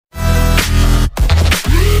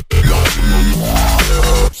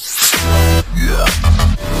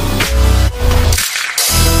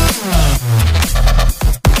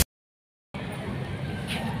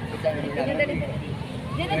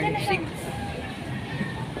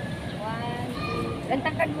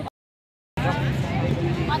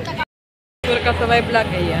welcome to my vlog.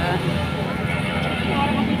 Ayan.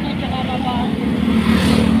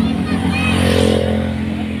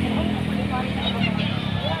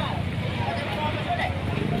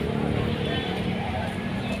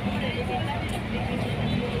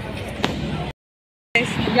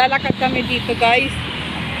 Lalakad kami dito guys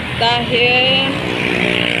dahil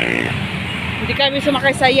hindi kami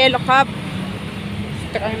sumakay sa yellow cab.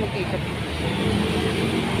 Gusto kami mag-ikot.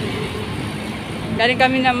 Galing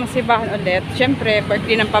kami na masibahan ulit. Siyempre,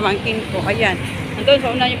 birthday ng pamangkin ko. Ayan. Nandun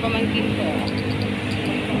sa una yung pamangkin ko.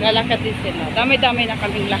 Lalakad din sila. Dami-dami na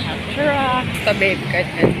kaming lahat. Sure. Ito babe.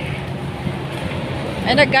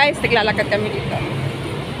 Ayun na guys, naglalakad kami dito.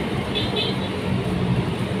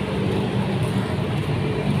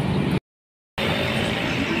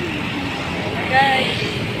 Guys,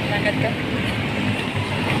 lakad ka.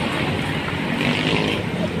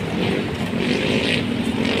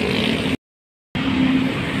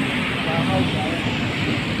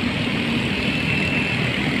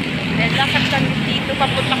 Lakad kami dito,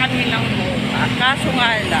 papunta kami lang po. Kaso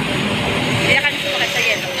nga lang, hindi na kami sumakay sa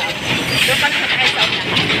yellow cab. Doon kami sumakay sa una.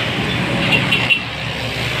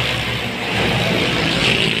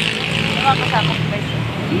 Mga kasama ko guys.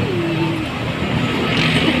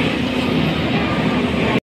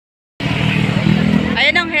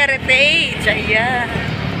 Ayan ang heritage. Ayan.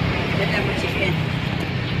 Ayan ang chicken.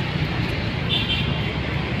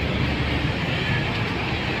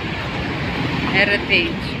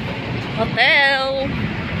 Heritage Hotel.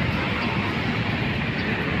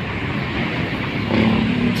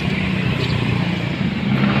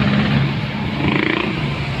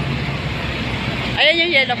 Ayan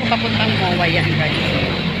yung yellow ko papuntang Moa yan guys.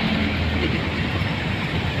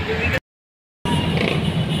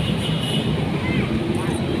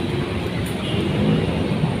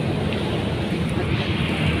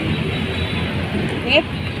 Ngip.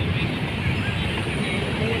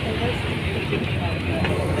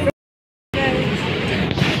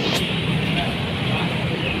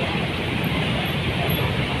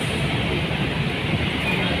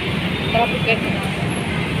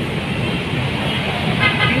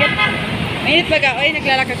 Mainit baga, oy,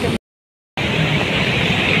 naglalakad ko.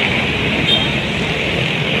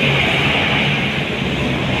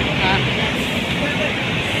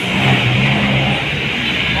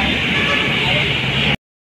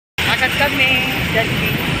 Lakad kami,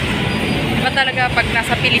 dali. Diba talaga pag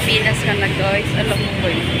nasa Pilipinas ka na guys, alam mo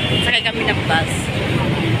ko yun. Sakay kami ng bus.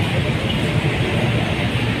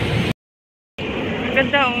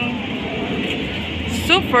 Ganda oh.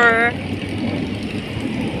 Super.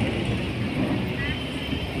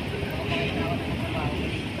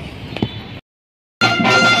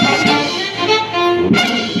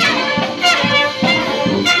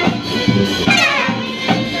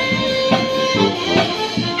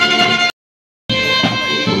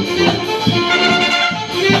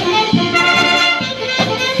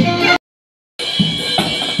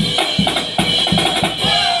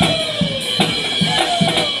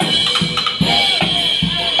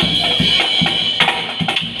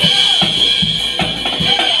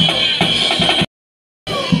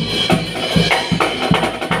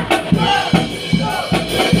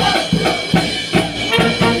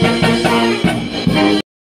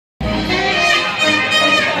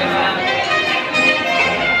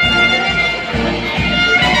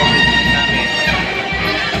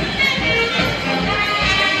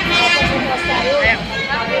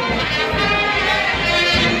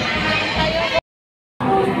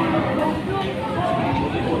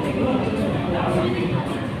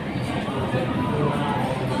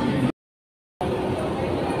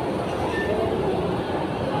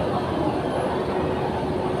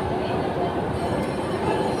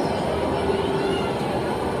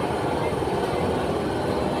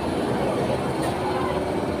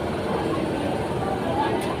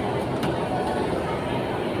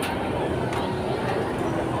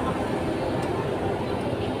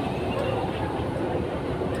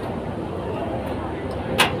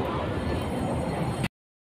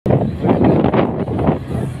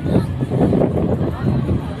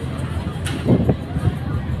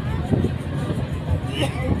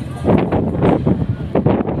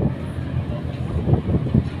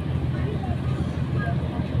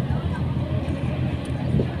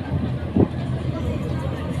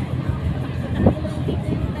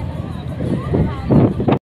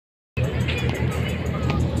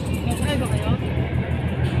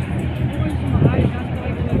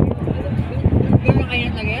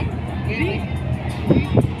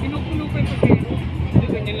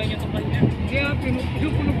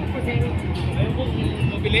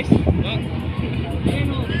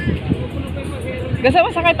 Gusto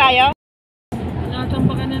mo sakay tayo?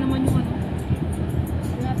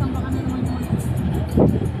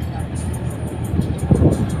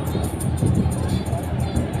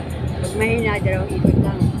 mahina, dalawang ikot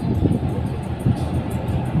lang.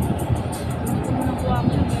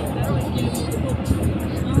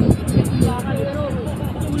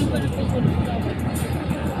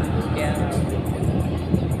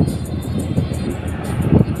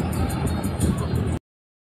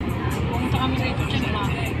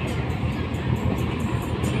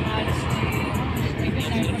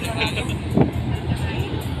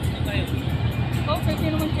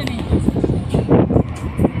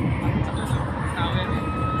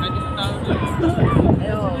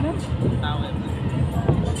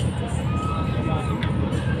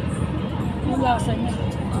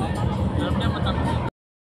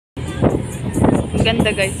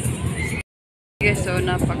 Ganda guys. Guys, so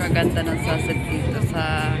napakaganda ng sunset dito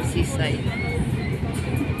sa seaside.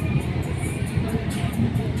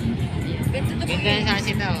 Ganda na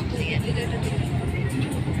sunset daw. Sige.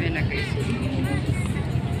 Ayan na guys.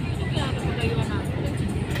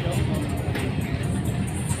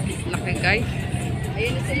 Laki guys.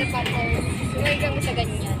 Ayun na sila pa ko. Sumay kami sa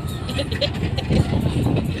ganyan.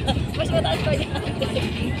 Mas mataas pa niya.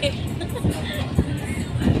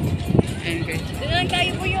 Ayan guys. Doon lang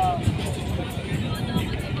tayo po yun.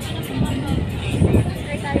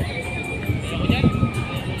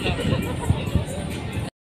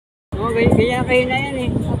 Oo, ganyan kayo na yan eh.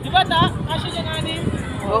 Diba ta? Kasya dyan anin?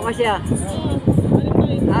 Oo, kasi ah.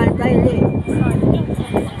 Ano Tayo eh.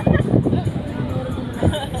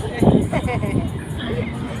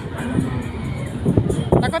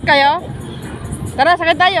 Takot kayo? Tara,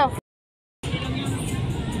 sakit tayo.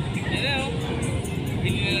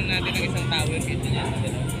 Bili lang natin ng isang tower dito niya.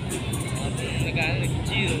 Nag-ano,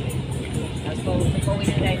 nag-chill. Tapos pauwi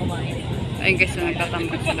na tayo kumain. Ayun guys, so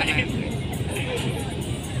nagtatambak sila ngayon.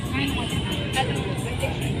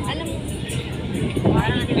 Alam mo.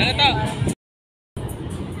 Ano to?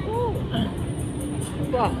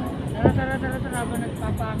 Ba? Tara, ba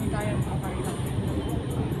nagpapaamin tayo ng paparila?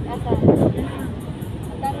 Asa?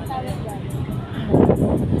 Magkano tawag dyan?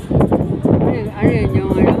 Ano yun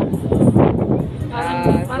yung ano?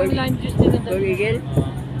 Parang lime juice din na Burigel?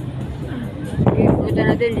 Okay, punta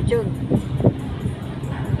natin, lechon.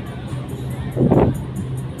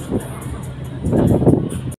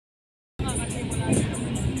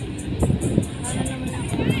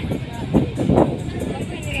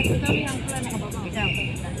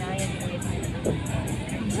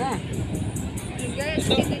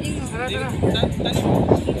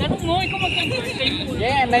 Tanong mo, ikaw mag-birthday mo.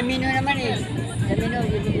 Yeah, may menu naman eh. May menu,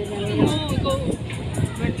 bibigyan ng menu. Oo, ikaw.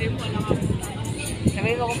 Birthday mo, alam ka.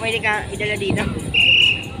 Sabi mo kung pwede ka idala dito.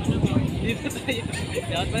 Dito tayo.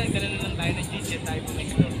 Dapat ba, nagdala lang tayo ng cheese tayo po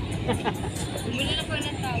nito. Bumili na po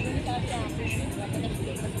ng tawag sa akin. Tapos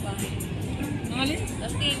tingin ka sa bahay. Nangalin?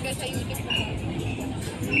 Tapos tingin ka sa YouTube ko.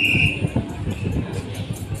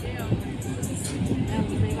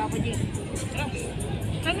 Gusto ni Papa G.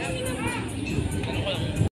 Tanong mo naman. Tanong ko lang.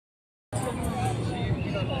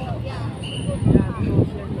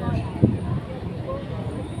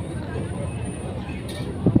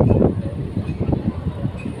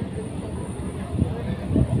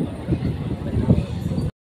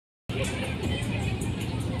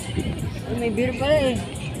 May beer pala eh.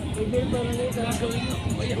 May beer pala maliit.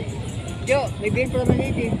 Jo, may beer pala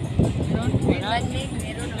maliit eh. Meron?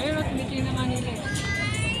 Ayun, at meeting na nga nila.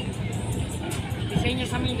 Isa niya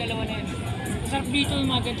sa amin yung dalawa na yun. Masarap dito yung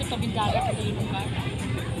mga ganito, tabing dagat, kainom ka.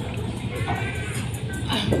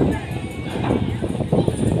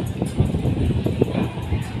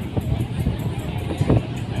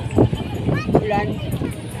 Ulan.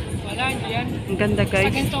 Wala, hindi yan. Ang ganda guys.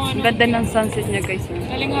 Ang ganda ng sunset niya guys. Oh.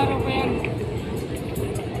 Galing araw pa yan.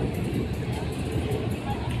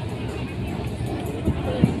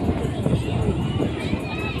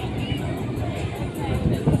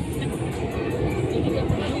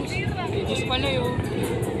 Diyos pala yun.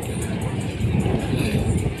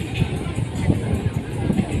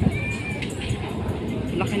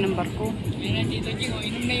 Laki ng barko. Yan na dito, Jing.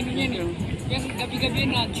 Inom na inom yan eh. Yan, gabi-gabi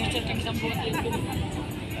yan na. Chichat yung isang bote.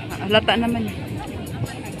 Halata naman.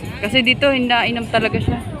 Kasi dito, hinainom talaga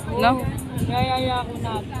siya. No? Kaya ako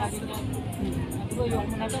na. Sabi niya. Sabi ko, yung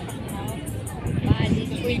muna daw. Padis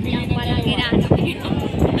point lang pala ginanap niyo.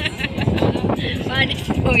 Padis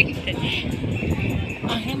point.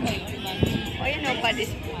 Ah, yan ba yun? O yun o,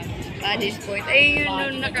 padis point. Ay, yun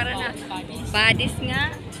nung nakarana. Padis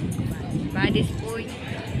nga. Padis point.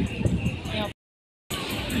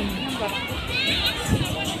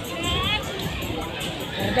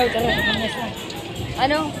 Tara.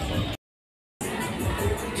 Ano?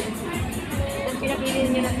 Ang pinapili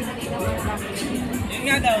niyo lang dito mga bakit. Yun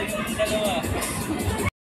nga daw, yung dalawa.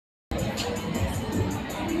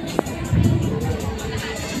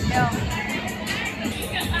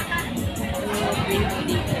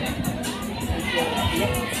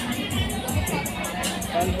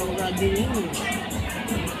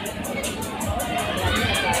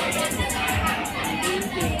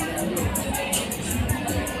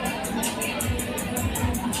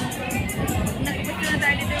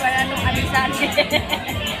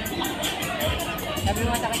 Sabi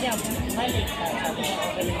mo sa kanya, balik. Sabi mo,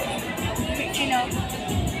 okay lang. Sino?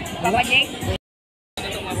 Papa Jake?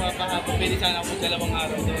 Ito mapapahapon, pwede sana ako dalawang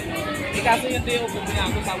araw doon. Eh kaso yung tuyo, pupunta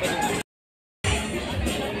ako Sabado na.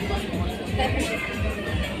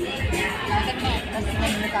 Tapos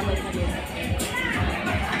may nakamay na din.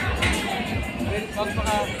 Well,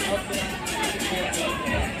 magpaka-out ko lang.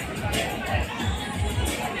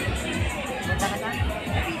 Punta ka na?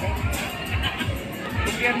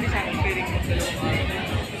 Bigyan din sa akin, pwede ko dalawang araw.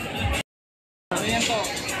 Ano yan po?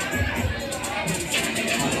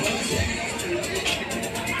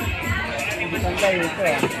 Tanggal ito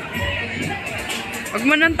ah. Huwag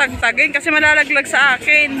mo nang tagtagin kasi malalaglag sa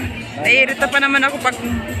akin. Naiirita pa naman ako pag...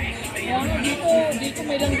 Dito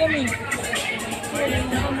may langgam eh.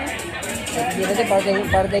 Hindi kasi para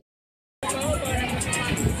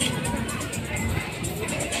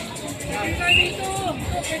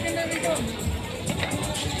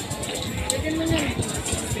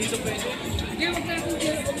Dito pwede.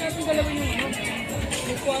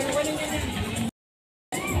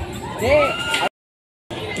 Hindi.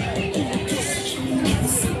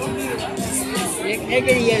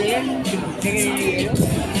 Nagkakiyelo yan. Nagkakiyelo.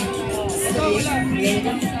 Ito wala.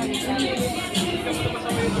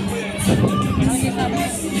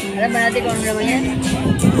 Alam ba natin kung ano naman yan?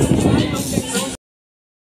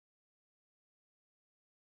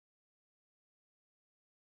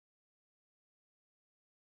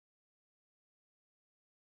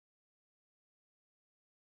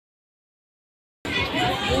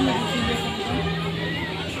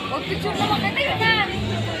 Huwag picture naman ka tayo na.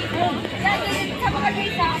 Lagi sa mga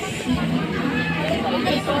guys ha.